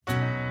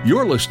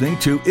You're listening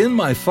to In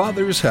My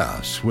Father's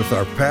House with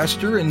our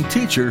pastor and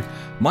teacher,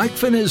 Mike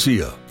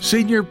Finizio,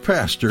 senior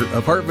pastor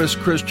of Harvest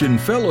Christian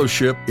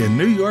Fellowship in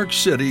New York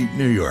City,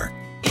 New York.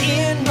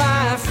 In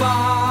my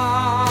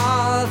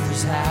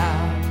Father's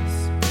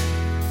house,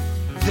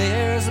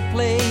 there's a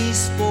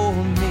place for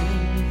me.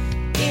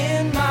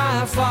 In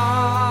my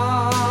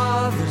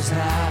Father's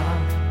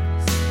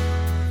house,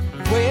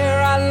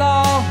 where I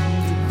long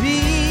to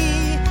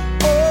be.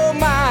 Oh,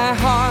 my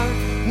heart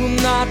will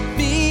not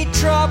be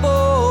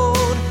troubled.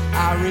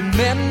 I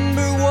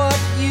remember what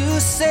you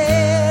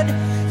said.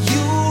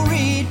 You'll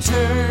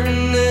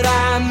return that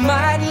I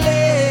might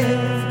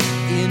live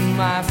in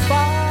my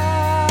Father's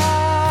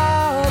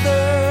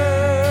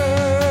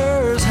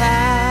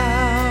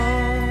house.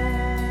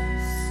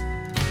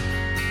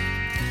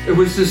 It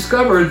was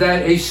discovered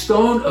that a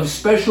stone of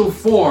special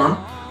form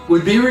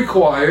would be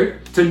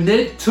required to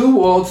knit two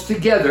walls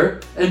together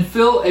and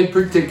fill a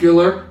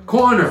particular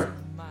corner.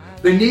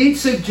 The need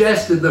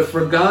suggested the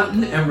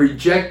forgotten and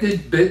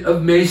rejected bit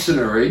of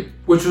masonry,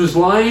 which was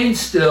lying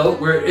still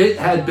where it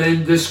had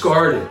been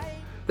discarded.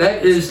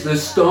 That is the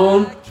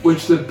stone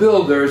which the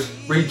builders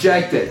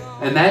rejected,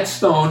 and that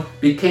stone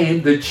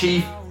became the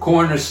chief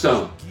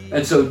cornerstone.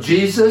 And so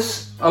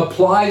Jesus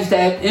applies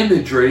that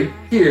imagery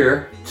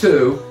here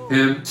to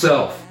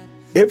himself.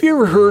 Have you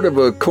ever heard of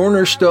a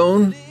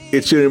cornerstone?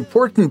 It's an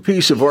important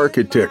piece of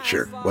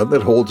architecture, one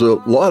that holds a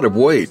lot of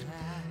weight.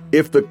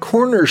 If the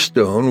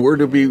cornerstone were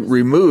to be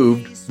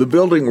removed, the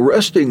building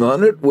resting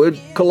on it would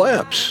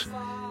collapse.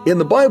 In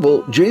the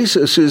Bible,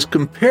 Jesus is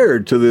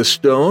compared to this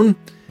stone.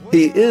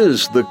 He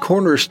is the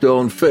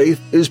cornerstone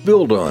faith is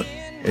built on,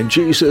 and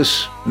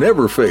Jesus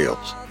never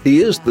fails.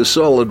 He is the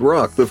solid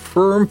rock, the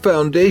firm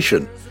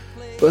foundation,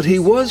 but he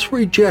was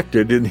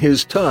rejected in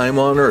his time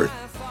on earth.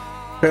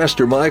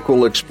 Pastor Mike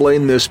will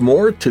explain this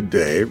more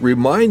today,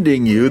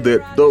 reminding you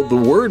that though the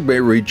Word may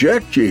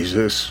reject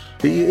Jesus,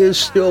 he is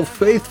still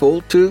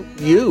faithful to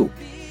you.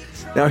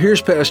 Now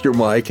here's Pastor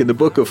Mike in the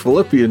book of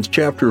Philippians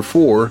chapter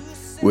 4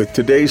 with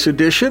today's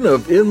edition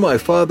of In My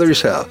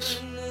Father's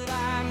House.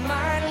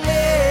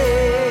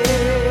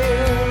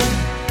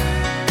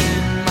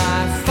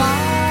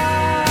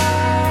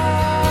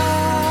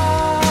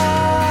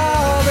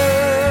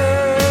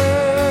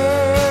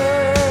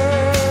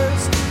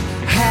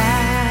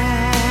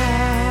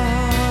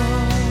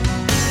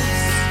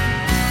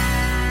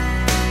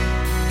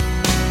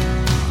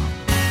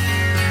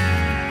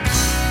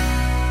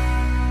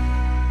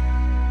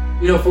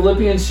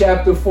 Philippians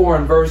chapter 4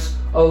 and verse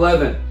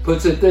 11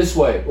 puts it this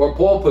way, or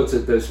Paul puts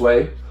it this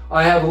way: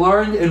 I have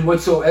learned in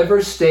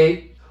whatsoever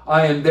state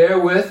I am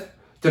therewith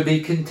to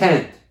be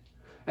content.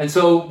 And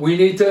so we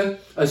need to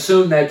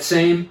assume that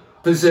same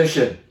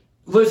position.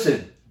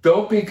 Listen,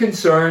 don't be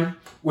concerned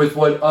with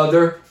what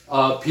other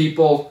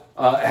people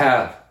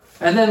have.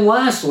 And then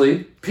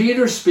lastly,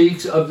 Peter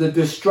speaks of the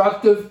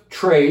destructive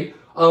trait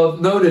of,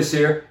 notice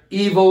here,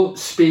 evil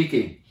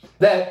speaking.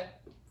 That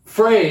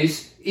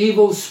phrase,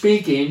 evil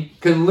speaking,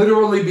 can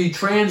literally be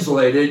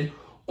translated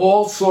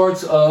all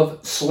sorts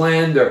of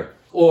slander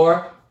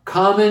or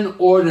common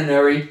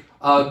ordinary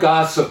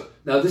gossip.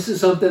 Now this is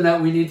something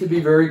that we need to be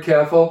very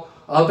careful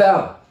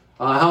about.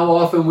 How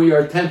often we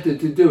are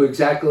tempted to do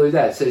exactly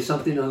that. Say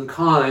something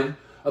unkind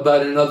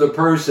about another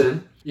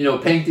person,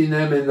 painting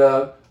them in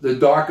the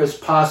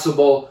darkest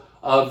possible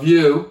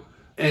view.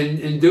 And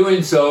in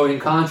doing so,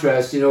 in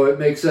contrast, it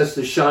makes us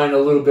to shine a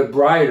little bit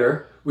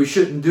brighter. We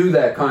shouldn't do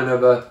that kind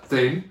of a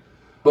thing.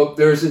 But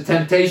there's a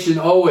temptation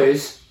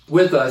always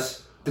with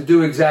us to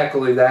do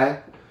exactly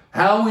that.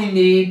 How we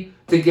need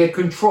to get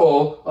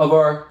control of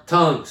our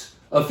tongues.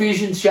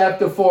 Ephesians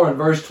chapter 4 and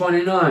verse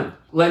 29.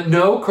 Let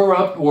no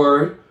corrupt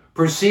word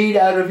proceed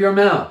out of your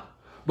mouth,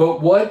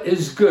 but what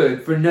is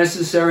good for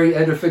necessary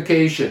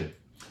edification,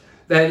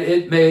 that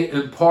it may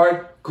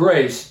impart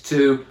grace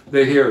to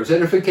the hearers.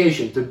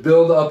 Edification, to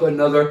build up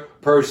another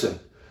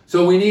person.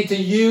 So we need to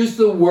use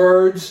the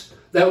words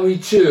that we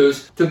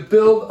choose to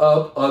build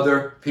up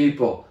other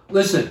people.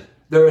 Listen,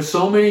 there are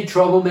so many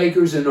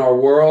troublemakers in our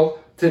world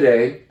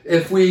today.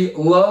 If we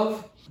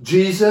love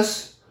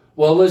Jesus,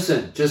 well,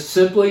 listen, just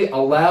simply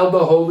allow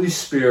the Holy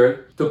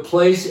Spirit to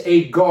place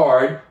a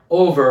guard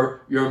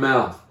over your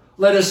mouth.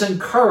 Let us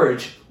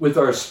encourage with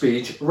our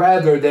speech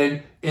rather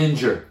than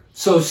injure.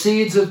 Sow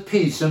seeds of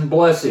peace and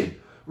blessing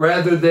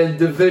rather than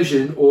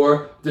division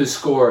or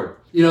discord.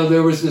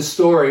 There was this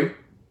story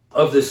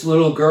of this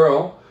little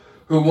girl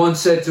who once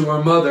said to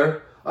her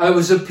mother, I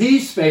was a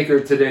peacemaker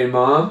today,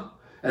 Mom.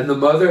 And the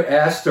mother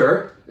asked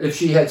her if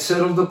she had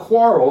settled the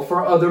quarrel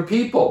for other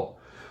people.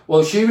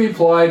 Well, she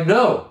replied,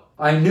 no,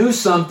 I knew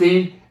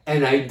something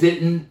and I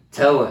didn't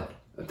tell it.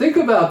 Think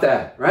about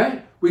that,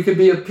 right? We could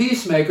be a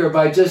peacemaker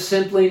by just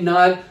simply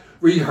not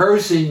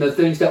rehearsing the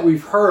things that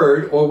we've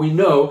heard or we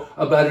know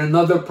about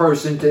another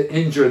person to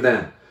injure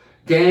them.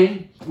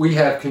 Gang, we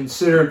have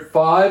considered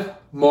 5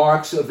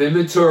 marks of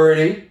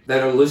immaturity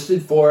that are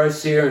listed for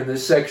us here in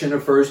this section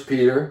of 1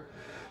 Peter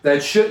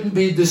that shouldn't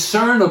be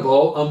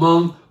discernible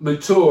among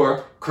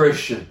mature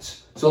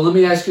Christians. So let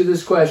me ask you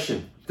this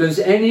question. Does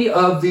any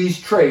of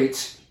these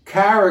traits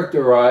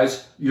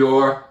characterize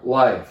your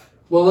life?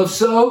 Well, if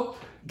so,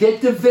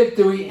 get the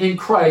victory in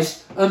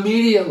Christ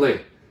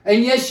immediately.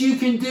 And yes, you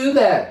can do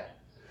that.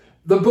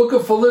 The book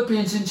of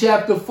Philippians in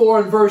chapter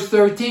 4 and verse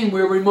 13,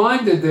 we're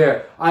reminded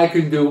there, I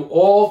can do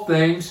all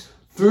things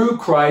through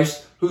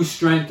Christ who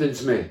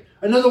strengthens me.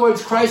 In other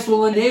words, Christ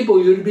will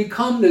enable you to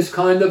become this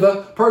kind of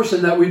a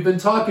person that we've been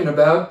talking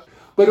about.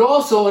 But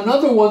also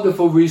another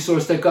wonderful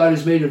resource that God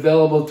has made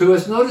available to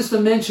us. Notice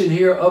the mention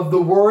here of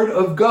the Word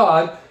of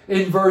God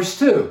in verse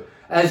 2.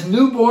 As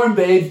newborn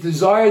babes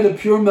desire the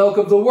pure milk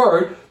of the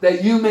Word,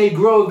 that you may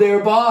grow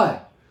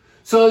thereby.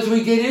 So as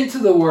we get into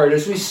the Word,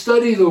 as we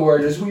study the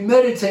Word, as we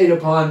meditate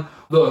upon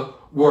the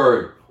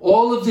Word,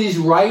 all of these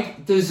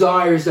right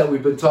desires that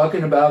we've been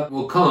talking about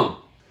will come.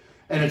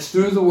 And it's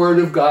through the Word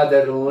of God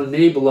that it will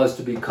enable us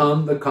to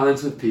become the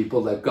kinds of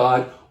people that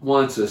God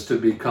wants us to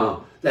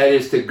become. That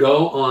is, to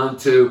go on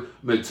to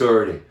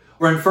maturity.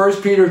 We're in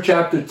 1 Peter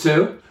chapter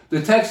 2.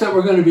 The text that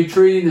we're going to be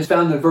treating is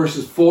found in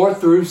verses 4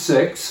 through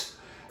 6.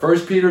 1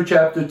 Peter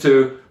chapter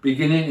 2,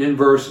 beginning in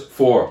verse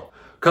 4.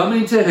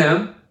 Coming to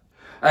him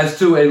as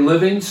to a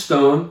living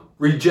stone,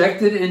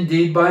 rejected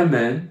indeed by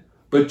men,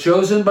 but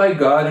chosen by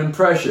God and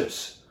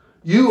precious.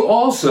 You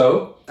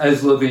also,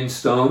 as living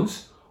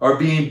stones, are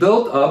being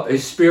built up a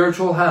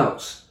spiritual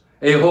house,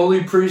 a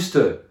holy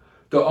priesthood,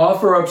 to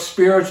offer up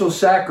spiritual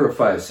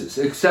sacrifices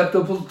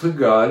acceptable to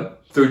God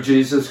through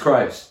Jesus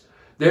Christ.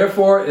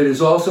 Therefore, it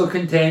is also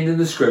contained in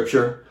the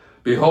scripture,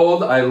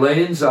 Behold, I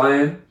lay in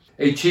Zion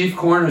a chief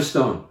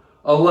cornerstone,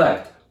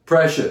 elect,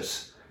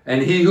 precious,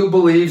 and he who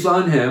believes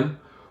on him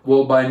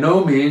will by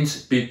no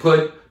means be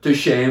put to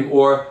shame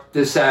or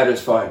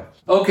dissatisfied.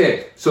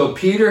 Okay, so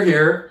Peter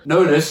here,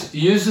 notice,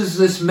 uses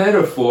this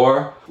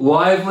metaphor,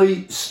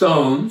 lively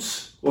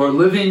stones or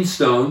living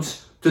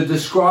stones, to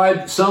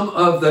describe some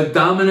of the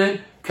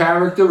dominant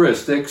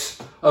characteristics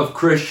of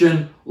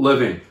Christian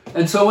living.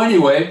 And so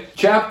anyway,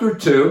 chapter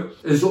 2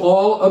 is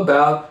all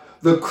about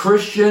the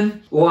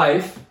Christian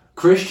life,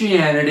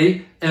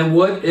 Christianity, and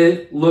what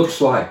it looks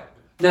like.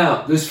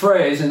 Now, this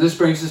phrase, and this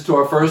brings us to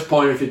our first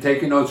point, if you're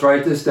taking notes,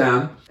 write this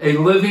down, a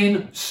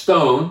living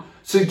stone,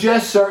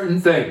 suggests certain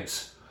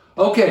things.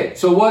 Okay,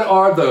 so what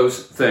are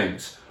those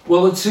things?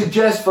 Well, it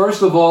suggests,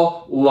 first of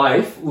all,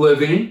 life,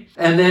 living,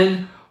 and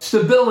then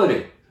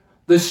stability.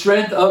 The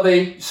strength of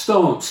a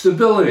stone,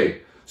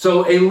 stability.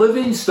 So a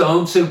living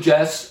stone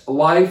suggests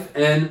life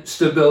and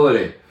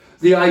stability.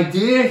 The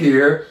idea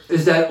here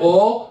is that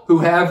all who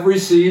have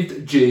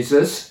received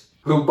Jesus,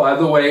 who, by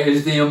the way,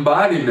 is the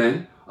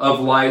embodiment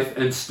of life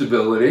and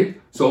stability,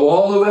 so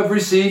all who have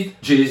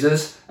received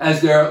Jesus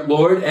as their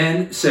Lord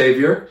and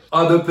Savior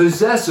are the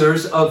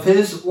possessors of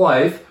his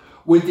life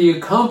with the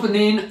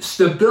accompanying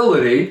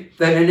stability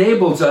that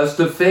enables us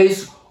to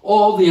face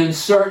all the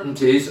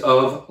uncertainties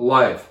of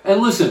life.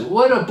 And listen,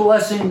 what a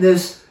blessing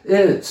this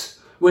is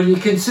when you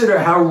consider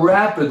how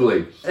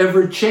rapidly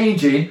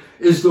ever-changing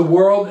is the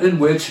world in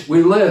which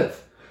we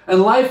live.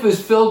 And life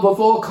is filled with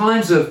all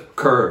kinds of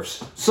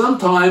curves.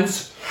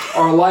 Sometimes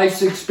our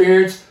life's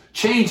experience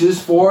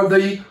changes for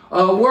the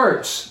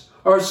worse.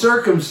 Our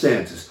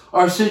circumstances,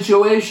 our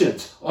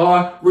situations,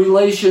 our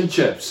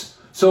relationships.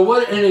 So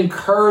what an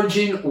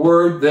encouraging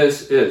word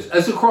this is.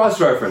 As a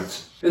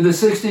cross-reference, in the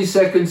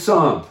 62nd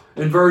Psalm,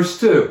 in verse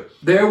 2,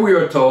 there we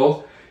are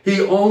told,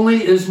 He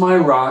only is my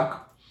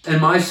rock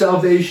and my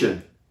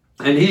salvation,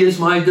 and He is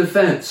my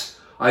defense.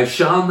 I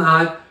shall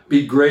not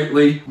be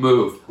greatly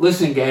moved.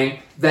 Listen, gang,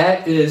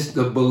 that is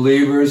the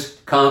believer's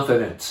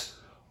confidence.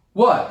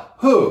 What?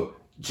 Who?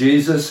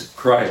 Jesus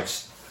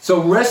Christ.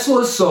 So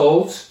restless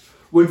souls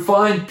would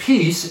find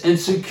peace and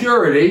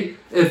security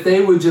if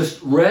they would just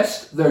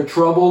rest their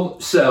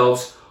troubled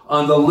selves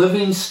on the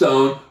living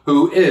stone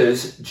who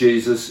is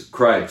Jesus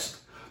Christ.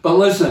 But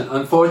listen,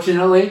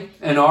 unfortunately,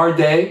 in our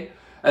day,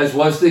 as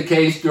was the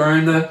case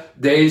during the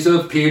days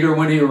of Peter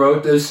when he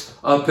wrote this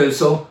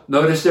epistle,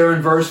 notice there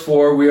in verse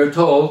 4, we are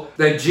told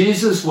that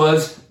Jesus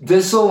was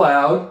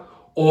disallowed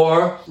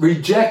or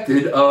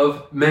rejected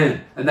of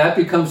men. And that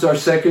becomes our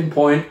second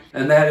point,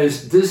 and that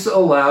is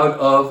disallowed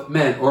of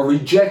men or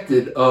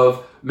rejected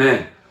of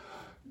men.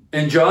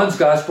 In John's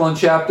Gospel in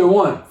chapter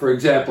 1, for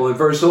example, in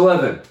verse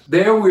 11,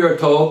 there we are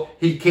told,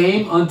 He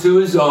came unto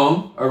His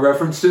own, a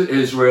reference to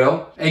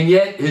Israel, and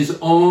yet His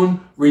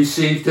own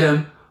received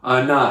Him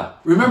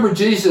not. Remember,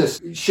 Jesus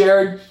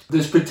shared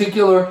this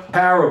particular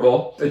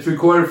parable. It's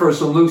recorded for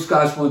us in Luke's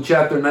Gospel in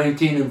chapter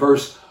 19 and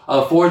verse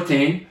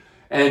 14,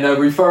 and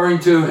referring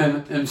to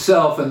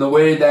himself and the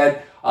way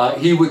that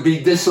he would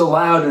be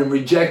disallowed and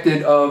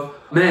rejected of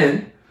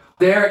men.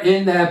 There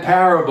in that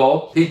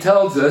parable, he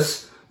tells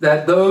us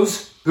that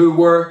those who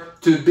were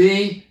to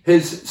be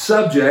his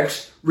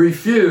subjects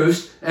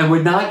refused and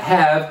would not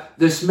have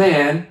this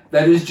man,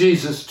 that is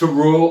Jesus, to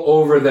rule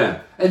over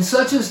them. And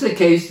such is the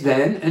case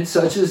then, and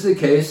such is the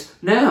case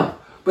now.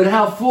 But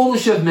how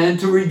foolish of men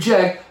to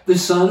reject the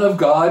Son of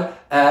God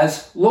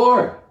as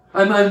Lord.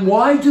 I mean,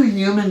 why do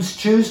humans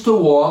choose to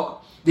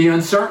walk the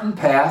uncertain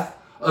path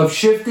of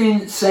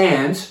shifting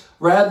sands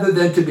rather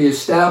than to be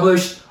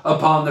established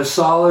upon the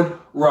solid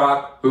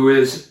rock, who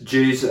is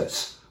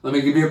Jesus. Let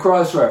me give you a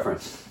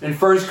cross-reference. In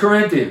 1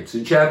 Corinthians,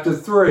 in chapter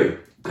 3,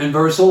 in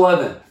verse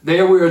 11,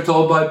 there we are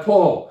told by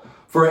Paul,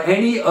 "For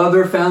any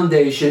other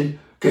foundation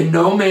can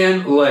no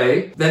man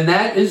lay than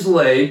that is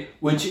laid,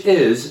 which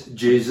is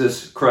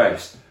Jesus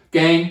Christ."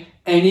 Gang,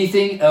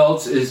 anything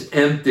else is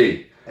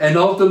empty and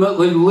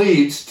ultimately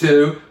leads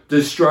to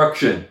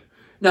destruction.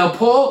 Now,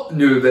 Paul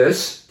knew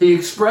this. He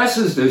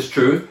expresses this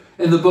truth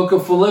in the book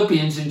of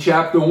Philippians in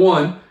chapter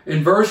 1,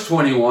 in verse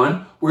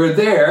 21, where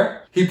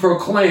there he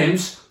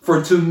proclaims,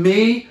 "For to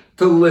me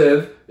to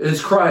live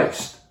is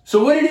Christ."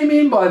 So what did he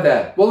mean by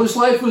that? Well, his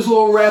life was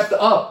all wrapped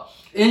up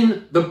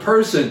in the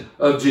person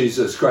of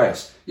Jesus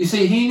Christ. You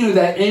see, he knew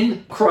that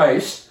in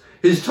Christ,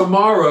 his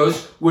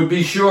tomorrows would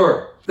be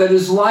sure, that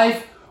his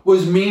life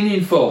was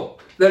meaningful,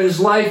 that his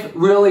life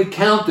really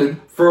counted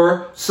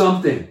for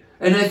something.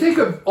 And I think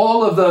of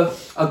all of the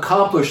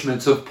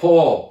accomplishments of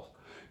Paul,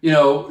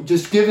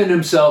 just giving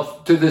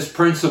himself to this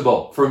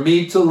principle, for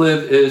me to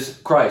live is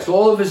Christ.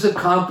 All of his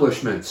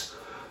accomplishments,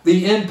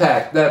 the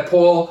impact that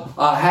Paul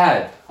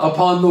had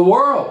upon the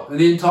world,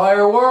 the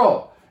entire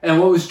world. And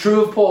what was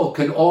true of Paul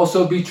can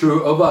also be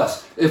true of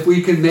us, if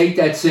we can make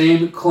that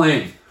same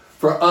claim.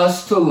 For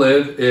us to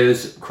live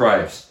is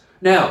Christ.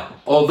 Now,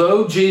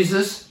 although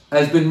Jesus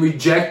has been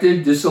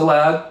rejected,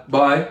 disallowed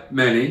by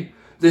many,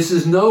 this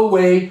in no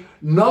way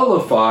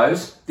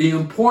nullifies the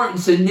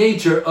importance and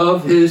nature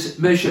of his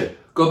mission.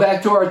 Go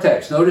back to our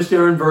text. Notice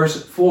there in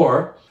verse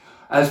 4,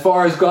 as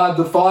far as God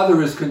the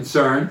Father is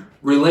concerned,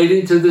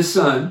 relating to the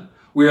Son,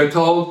 we are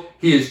told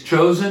he is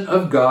chosen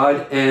of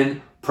God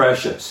and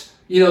precious.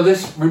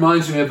 This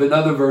reminds me of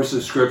another verse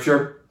of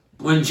Scripture.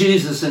 When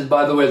Jesus, and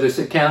by the way, this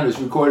account is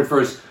recorded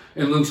for us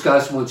in Luke's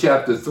Gospel in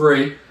chapter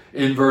 3,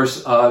 in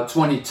verse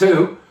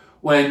 22,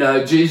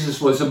 when Jesus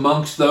was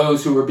amongst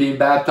those who were being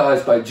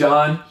baptized by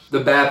John the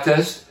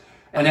Baptist.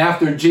 And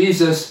after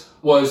Jesus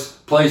was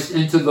placed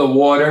into the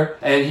water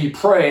and he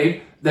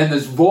prayed, then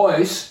this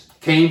voice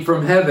came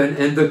from heaven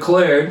and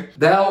declared,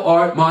 "Thou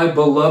art my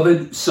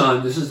beloved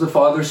Son," this is the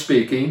Father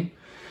speaking,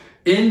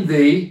 "in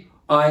thee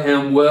I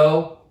am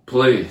well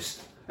pleased."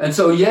 And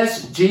so,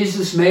 yes,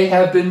 Jesus may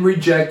have been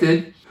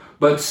rejected,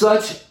 but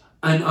such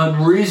an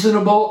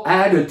unreasonable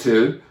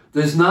attitude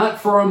does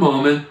not for a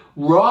moment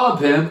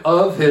rob him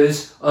of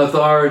his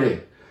authority.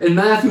 In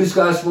Matthew's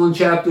Gospel in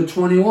chapter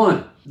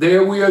 21,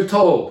 there we are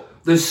told,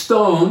 the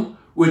stone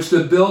which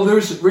the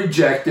builders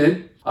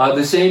rejected,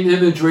 the same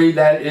imagery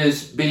that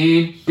is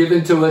being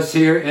given to us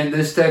here in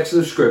this text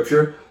of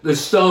Scripture, the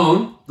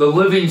stone, the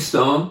living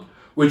stone,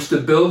 which the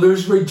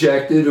builders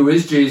rejected, who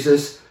is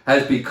Jesus,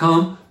 has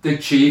become the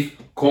chief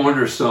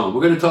cornerstone.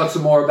 We're going to talk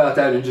some more about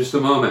that in just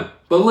a moment.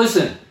 But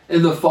listen,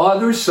 in the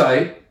Father's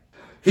sight,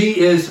 he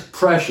is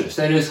precious,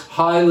 that is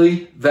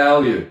highly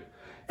valued.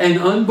 And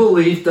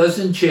unbelief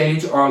doesn't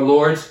change our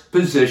Lord's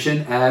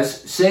position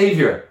as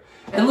Savior.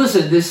 And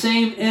listen, this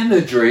same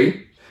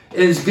imagery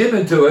is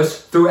given to us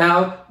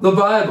throughout the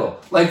Bible.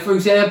 Like, for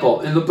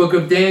example, in the book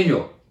of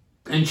Daniel,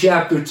 in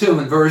chapter 2,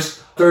 in verse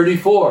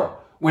 34,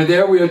 where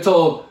there we are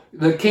told,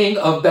 the king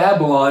of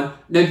Babylon,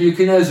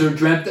 Nebuchadnezzar,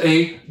 dreamt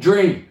a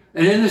dream.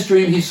 And in this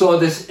dream, he saw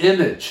this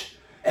image.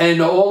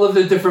 And all of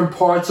the different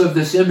parts of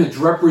this image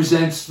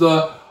represents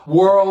the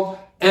world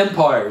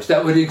empires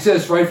that would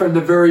exist right from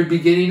the very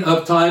beginning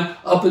of time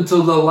up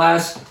until the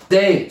last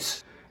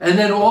days. And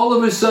then all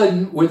of a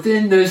sudden,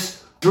 within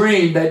this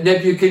dream that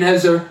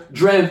Nebuchadnezzar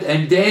dreamt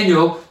and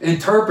Daniel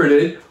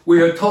interpreted,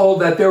 we are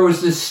told that there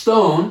was this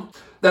stone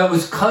that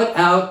was cut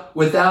out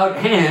without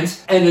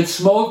hands, and it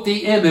smote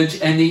the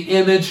image, and the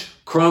image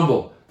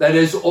crumbled. That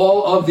is,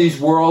 all of these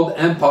world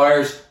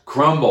empires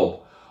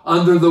crumbled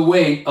under the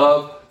weight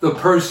of the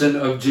person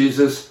of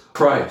Jesus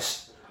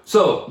Christ.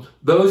 So,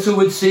 those who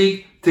would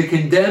seek to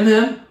condemn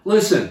him,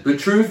 listen, the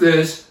truth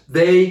is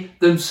they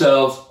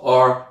themselves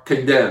are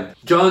condemned.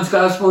 John's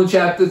Gospel in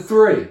chapter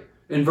 3,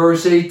 in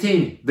verse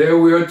 18, there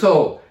we are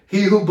told,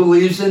 he who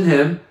believes in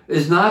him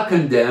is not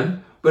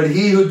condemned, but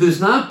he who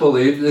does not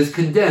believe is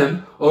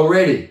condemned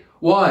already.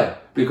 Why?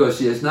 Because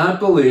he has not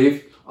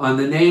believed on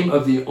the name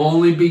of the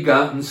only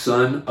begotten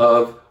Son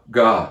of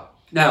God.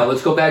 Now,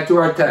 let's go back to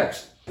our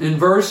text. In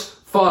verse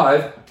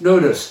 5,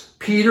 notice,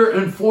 Peter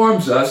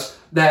informs us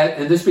that,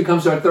 and this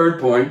becomes our third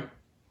point,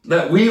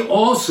 that we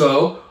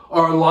also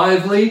are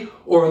lively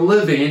or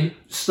living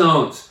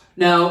stones.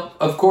 Now,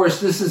 of course,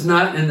 this is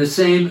not in the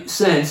same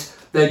sense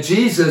that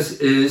Jesus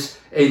is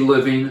a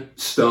living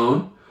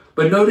stone.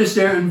 But notice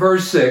there in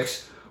verse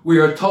 6, we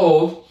are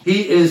told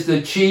he is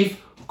the chief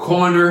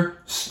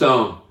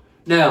cornerstone.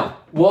 Now,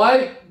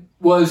 why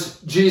was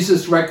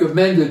Jesus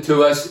recommended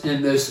to us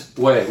in this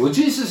way? Well,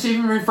 Jesus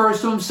even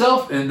refers to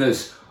himself in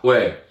this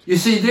way. You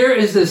see, there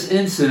is this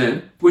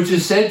incident which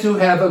is said to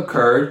have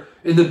occurred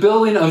in the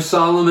building of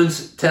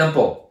Solomon's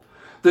temple.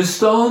 The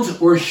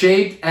stones were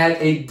shaped at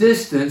a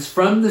distance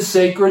from the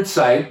sacred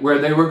site where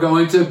they were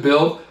going to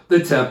build the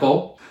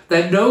temple,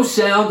 that no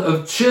sound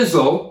of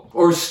chisel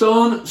or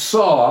stone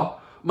saw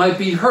might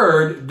be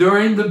heard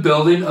during the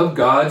building of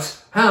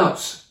God's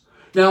house.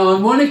 Now,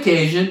 on one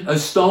occasion, a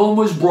stone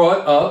was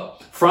brought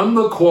up from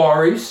the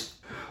quarries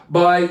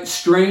by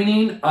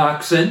straining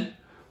oxen,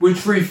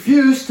 which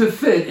refused to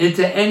fit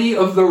into any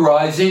of the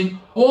rising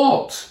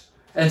walls.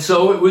 And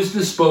so it was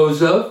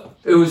disposed of.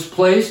 It was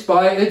placed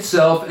by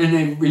itself in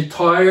a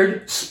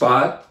retired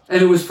spot,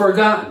 and it was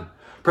forgotten,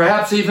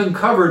 perhaps even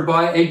covered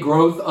by a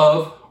growth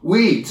of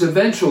weeds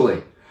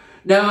eventually.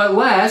 Now at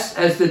last,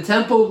 as the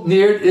temple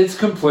neared its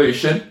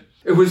completion,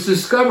 it was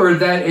discovered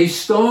that a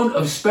stone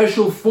of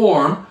special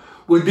form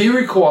would be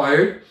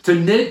required to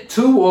knit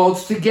two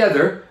walls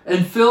together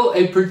and fill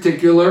a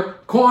particular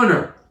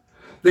corner.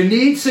 The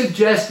need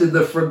suggested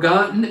the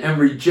forgotten and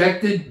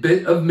rejected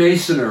bit of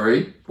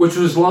masonry, which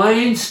was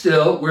lying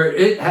still where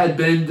it had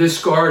been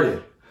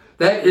discarded.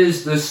 That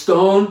is the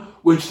stone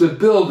which the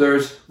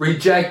builders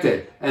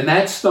rejected, and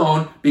that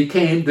stone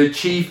became the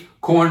chief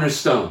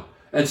cornerstone.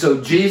 And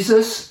so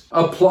Jesus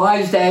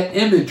applies that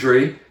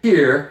imagery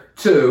here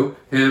to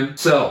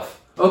himself.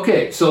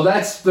 Okay, so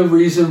that's the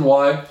reason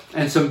why,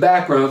 and some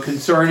background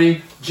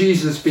concerning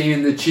Jesus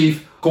being the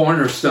chief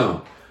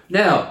cornerstone.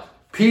 Now,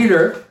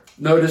 Peter,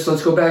 notice,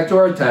 let's go back to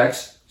our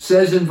text,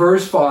 says in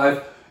verse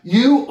 5,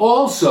 you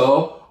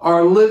also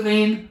are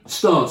living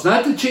stones.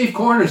 Not the chief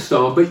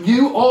cornerstone, but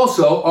you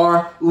also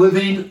are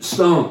living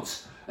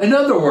stones. In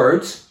other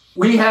words,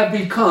 we have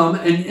become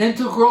an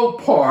integral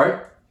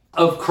part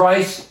of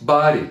Christ's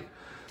body.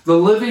 The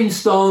living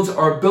stones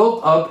are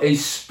built up a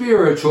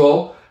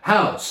spiritual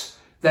house.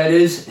 That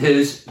is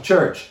his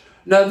church.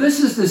 Now,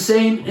 this is the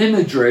same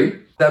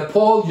imagery that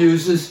Paul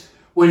uses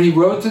when he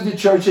wrote to the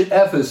church at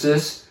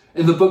Ephesus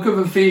in the book of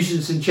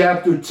Ephesians in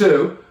chapter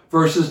 2,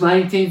 verses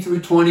 19 through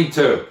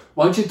 22.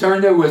 Why don't you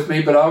turn there with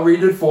me, but I'll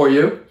read it for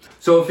you.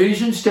 So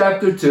Ephesians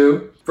chapter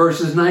 2,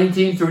 verses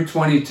 19 through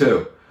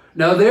 22.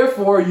 Now,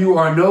 therefore, you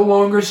are no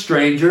longer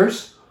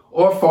strangers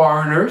or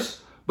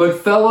foreigners, but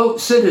fellow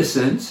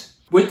citizens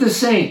with the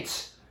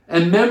saints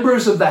and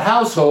members of the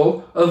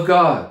household of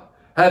God,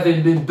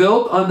 having been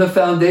built on the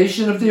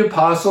foundation of the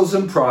apostles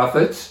and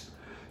prophets,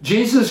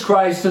 Jesus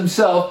Christ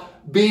himself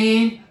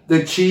being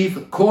the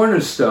chief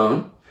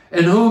cornerstone,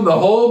 in whom the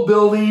whole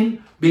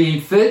building being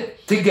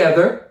fit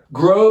together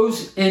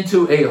grows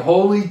into a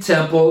holy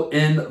temple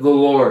in the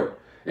Lord,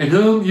 in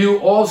whom you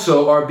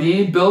also are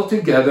being built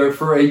together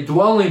for a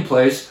dwelling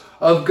place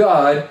of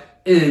God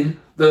in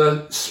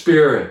the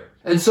Spirit.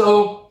 And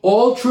so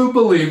all true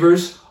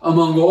believers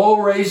among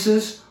all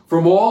races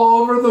from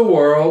all over the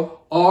world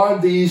are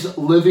these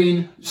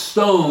living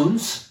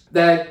stones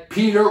that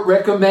Peter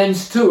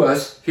recommends to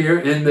us here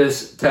in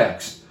this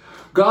text.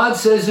 God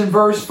says in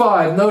verse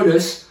 5,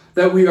 notice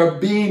that we are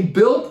being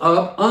built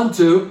up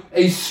unto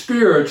a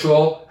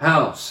spiritual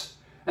house.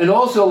 And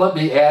also let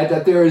me add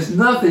that there is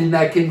nothing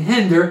that can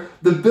hinder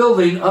the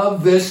building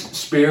of this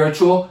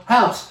spiritual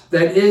house,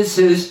 that is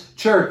his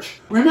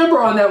church. Remember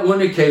on that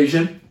one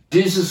occasion,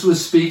 Jesus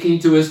was speaking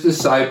to his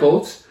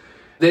disciples.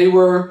 They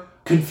were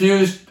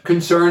confused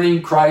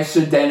concerning Christ's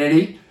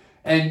identity.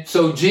 And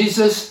so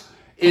Jesus,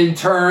 in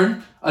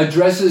turn,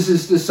 addresses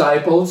his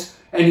disciples,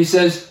 and he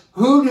says,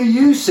 who do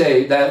you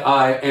say that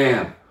I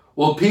am?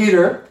 Well,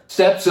 Peter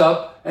steps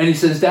up, and he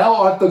says, thou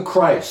art the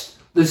Christ,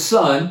 the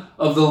Son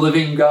of the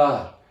living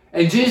God.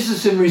 And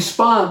Jesus, in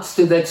response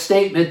to that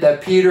statement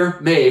that Peter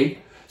made,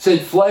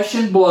 said, flesh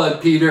and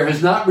blood, Peter,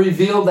 has not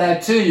revealed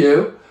that to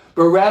you,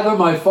 but rather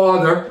my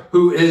Father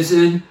who is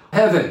in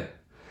heaven.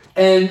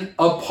 And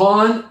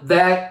upon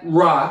that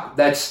rock,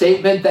 that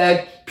statement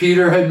that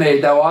Peter had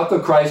made, thou art the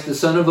Christ, the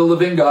Son of the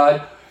living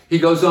God, he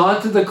goes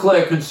on to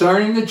declare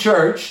concerning the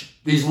church,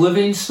 these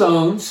living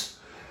stones,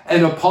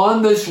 and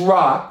upon this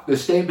rock, the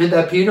statement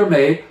that Peter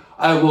made,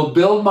 I will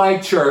build my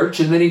church.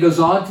 And then he goes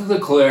on to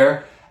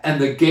declare, and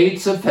the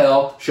gates of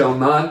hell shall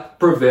not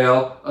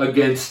prevail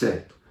against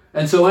it.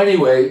 And so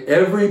anyway,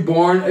 every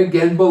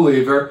born-again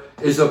believer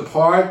is a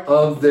part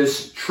of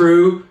this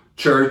true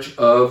church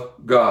of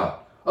God.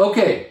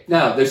 Okay,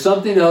 now there's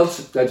something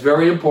else that's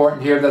very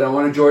important here that I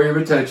want to draw your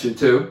attention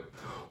to.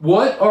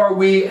 What are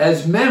we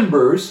as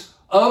members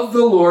of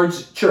the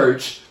Lord's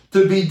church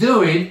to be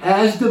doing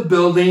as the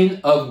building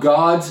of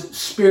God's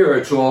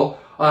spiritual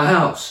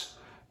house?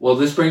 Well,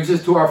 this brings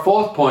us to our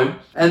fourth point,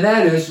 and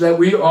that is that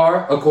we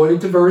are, according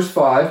to verse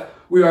 5,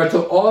 we are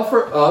to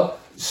offer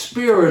up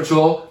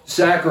spiritual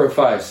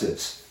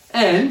sacrifices.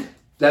 And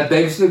that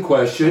begs the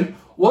question,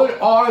 what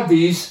are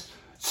these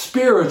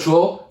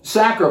spiritual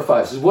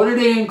sacrifices? What do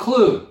they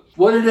include?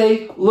 What do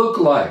they look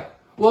like?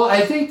 Well,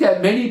 I think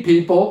that many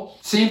people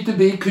seem to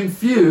be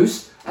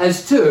confused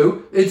as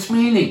to its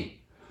meaning.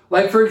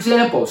 Like, for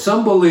example,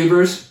 some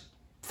believers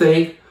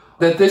think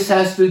that this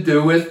has to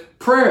do with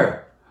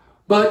prayer.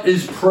 But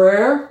is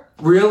prayer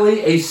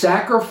really a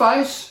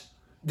sacrifice?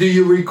 Do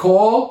you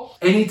recall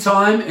any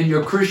time in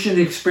your Christian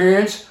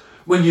experience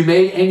when you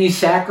made any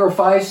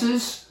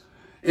sacrifices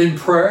in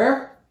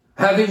prayer?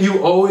 Haven't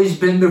you always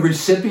been the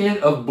recipient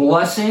of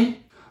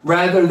blessing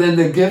rather than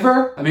the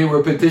giver? I mean,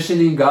 we're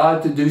petitioning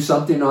God to do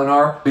something on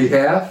our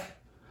behalf.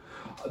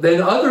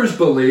 Then others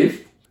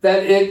believe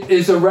that it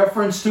is a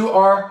reference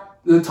to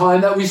the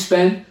time that we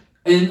spend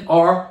in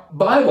our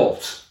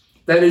Bibles.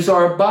 That is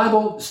our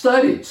Bible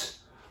studies.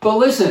 But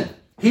listen,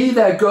 he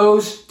that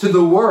goes to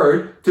the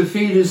Word to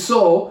feed his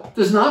soul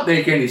does not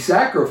make any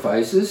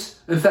sacrifices.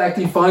 In fact,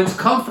 he finds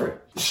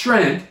comfort,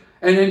 strength,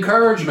 and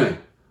encouragement.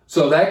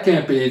 So that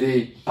can't be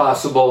the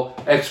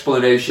possible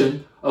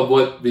explanation of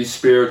what these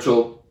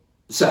spiritual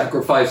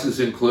sacrifices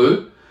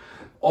include.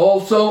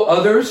 Also,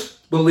 others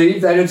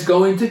believe that it's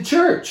going to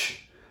church.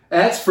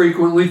 That's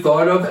frequently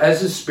thought of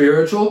as a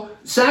spiritual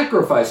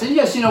sacrifice. And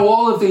yes,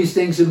 all of these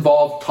things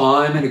involve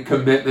time and a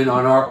commitment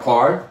on our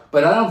part,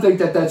 but I don't think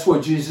that that's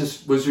what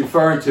Jesus was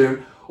referring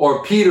to,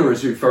 or Peter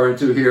is referring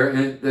to here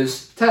in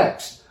this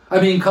text.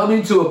 I mean,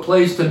 coming to a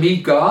place to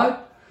meet God,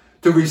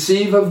 to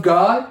receive of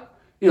God,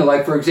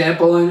 like for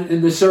example,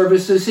 in the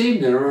service this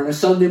evening or on a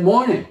Sunday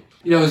morning,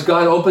 as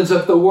God opens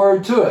up the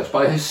Word to us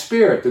by His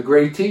Spirit, the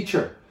great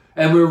teacher,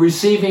 and we're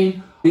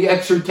receiving the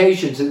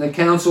exhortations and the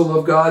counsel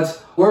of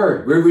God's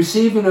Word. We're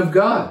receiving of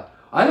God.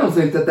 I don't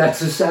think that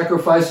that's a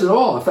sacrifice at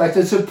all. In fact,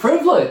 it's a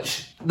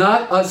privilege,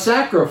 not a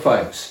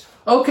sacrifice.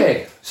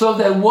 Okay, so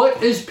then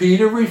what is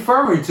Peter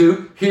referring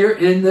to here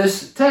in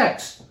this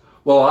text?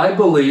 Well, I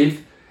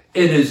believe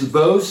it is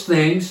those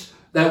things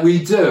that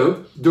we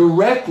do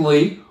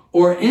directly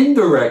or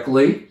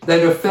indirectly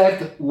that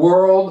affect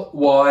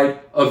worldwide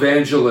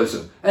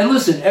evangelism. And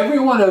listen, every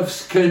one of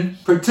us can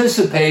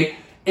participate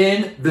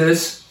in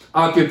this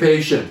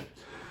occupation.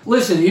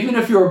 Listen, even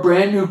if you're a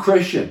brand new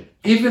Christian,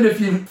 even if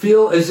you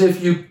feel as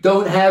if you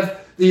don't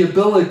have the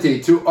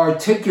ability to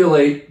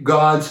articulate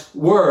God's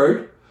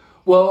Word,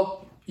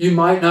 well, you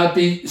might not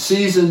be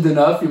seasoned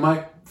enough. You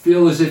might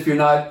feel as if you're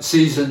not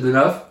seasoned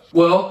enough.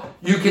 Well,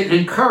 you can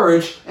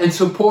encourage and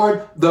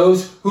support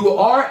those who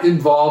are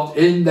involved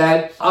in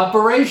that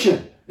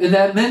operation, in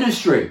that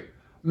ministry,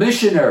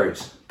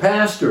 missionaries,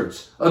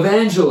 pastors,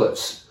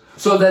 evangelists,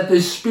 so that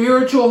this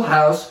spiritual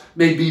house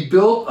may be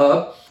built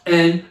up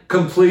and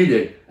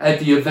completed at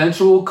the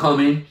eventual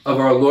coming of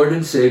our Lord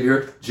and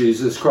Savior,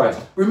 Jesus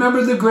Christ.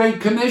 Remember the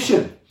Great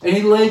Commission, and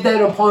He laid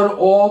that upon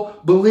all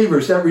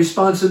believers, that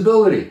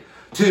responsibility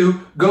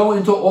to go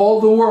into all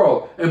the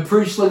world and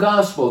preach the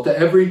gospel to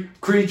every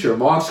creature.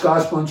 Mark's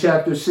Gospel in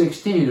chapter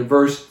 16 and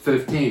verse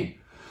 15.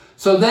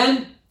 So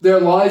then there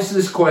lies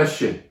this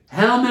question.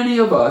 How many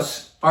of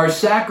us are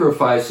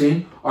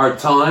sacrificing our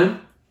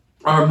time,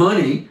 our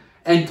money,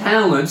 and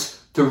talents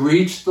to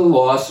reach the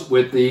lost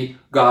with the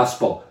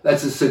gospel?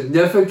 That's a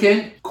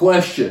significant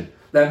question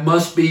that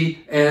must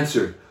be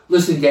answered.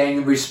 Listen, gang,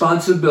 the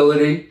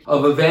responsibility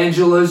of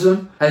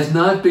evangelism has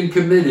not been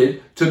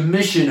committed to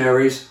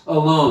missionaries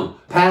alone,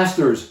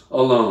 pastors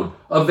alone,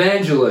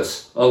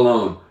 evangelists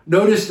alone.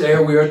 Notice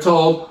there we are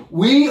told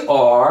we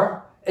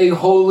are a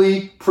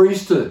holy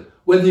priesthood,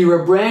 whether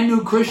you're a brand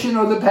new Christian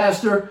or the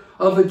pastor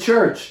of a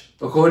church,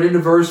 according to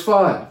verse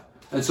 5.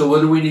 And so what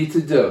do we need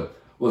to do?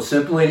 We'll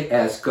simply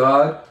ask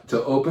God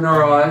to open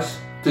our eyes,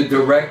 to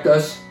direct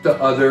us to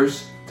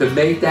others, to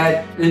make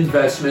that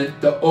investment,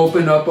 to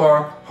open up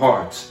our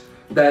hearts,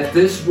 that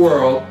this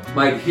world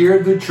might hear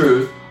the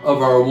truth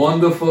of our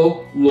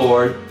wonderful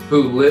Lord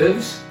who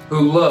lives,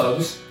 who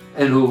loves,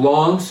 and who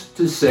longs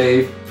to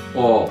save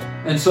all.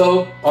 And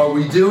so, are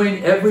we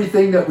doing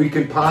everything that we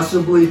could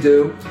possibly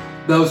do?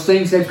 Those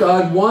things that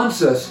God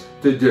wants us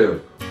to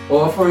do,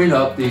 offering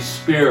up these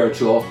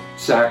spiritual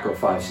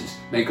sacrifices.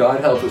 May God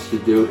help us to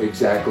do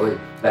exactly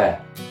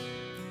that.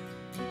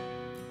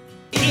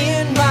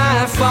 In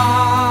my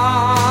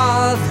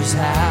Father's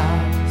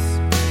house,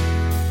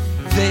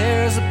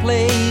 there's a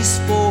place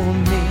for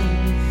me.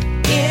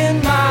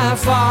 In my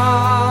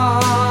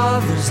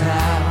Father's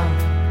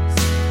house,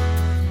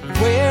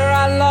 where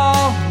I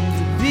long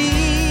to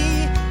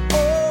be.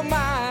 Oh,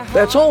 my.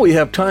 That's all we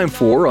have time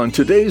for on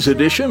today's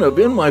edition of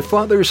In My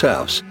Father's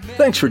House.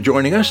 Thanks for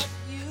joining us.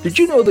 Did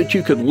you know that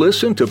you can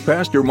listen to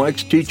Pastor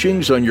Mike's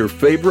teachings on your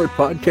favorite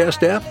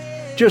podcast app?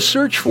 Just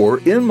search for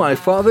In My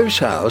Father's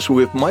House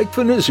with Mike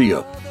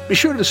Finizio. Be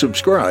sure to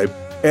subscribe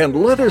and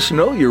let us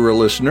know you're a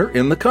listener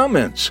in the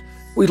comments.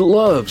 We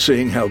love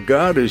seeing how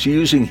God is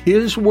using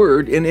His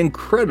Word in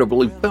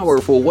incredibly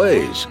powerful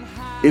ways.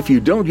 If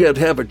you don't yet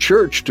have a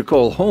church to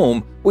call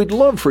home, we'd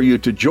love for you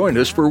to join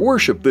us for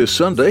worship this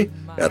Sunday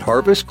at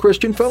Harvest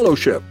Christian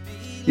Fellowship.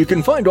 You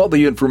can find all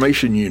the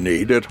information you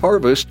need at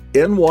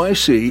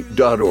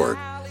harvestnyc.org.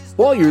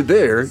 While you're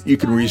there, you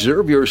can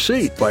reserve your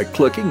seat by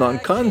clicking on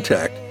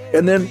Contact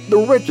and then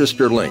the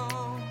Register link.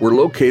 We're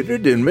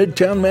located in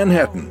Midtown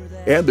Manhattan,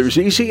 and there's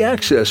easy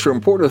access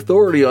from Port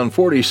Authority on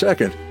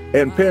 42nd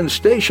and Penn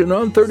Station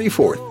on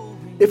 34th.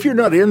 If you're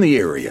not in the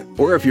area,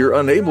 or if you're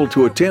unable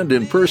to attend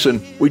in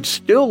person, we'd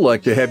still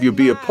like to have you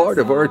be a part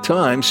of our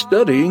time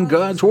studying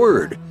God's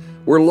Word.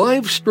 We're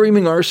live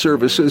streaming our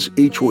services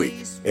each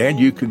week, and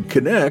you can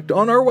connect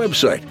on our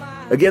website.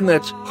 Again,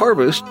 that's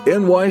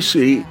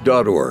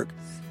harvestnyc.org.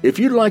 If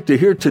you'd like to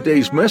hear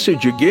today's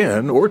message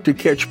again or to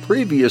catch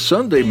previous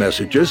Sunday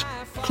messages,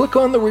 click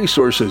on the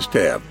Resources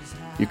tab.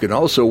 You can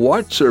also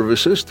watch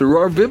services through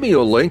our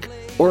Vimeo link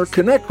or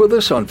connect with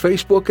us on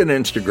Facebook and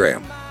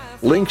Instagram.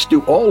 Links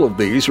to all of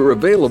these are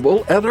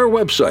available at our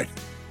website.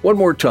 One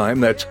more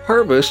time, that's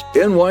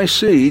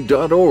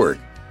harvestnyc.org.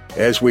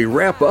 As we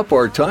wrap up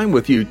our time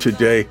with you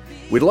today,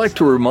 we'd like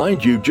to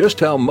remind you just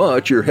how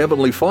much your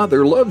Heavenly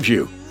Father loves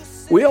you.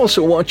 We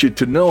also want you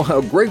to know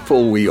how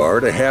grateful we are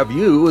to have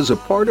you as a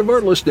part of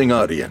our listening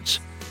audience.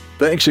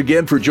 Thanks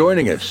again for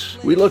joining us.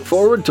 We look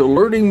forward to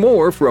learning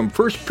more from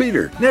 1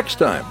 Peter next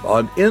time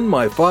on In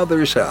My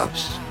Father's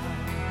House.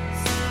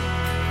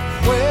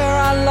 Where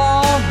I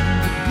long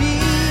to be,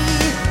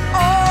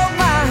 oh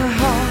my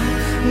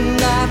heart,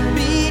 not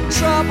be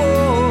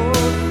troubled.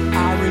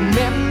 I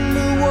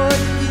remember what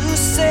you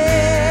said.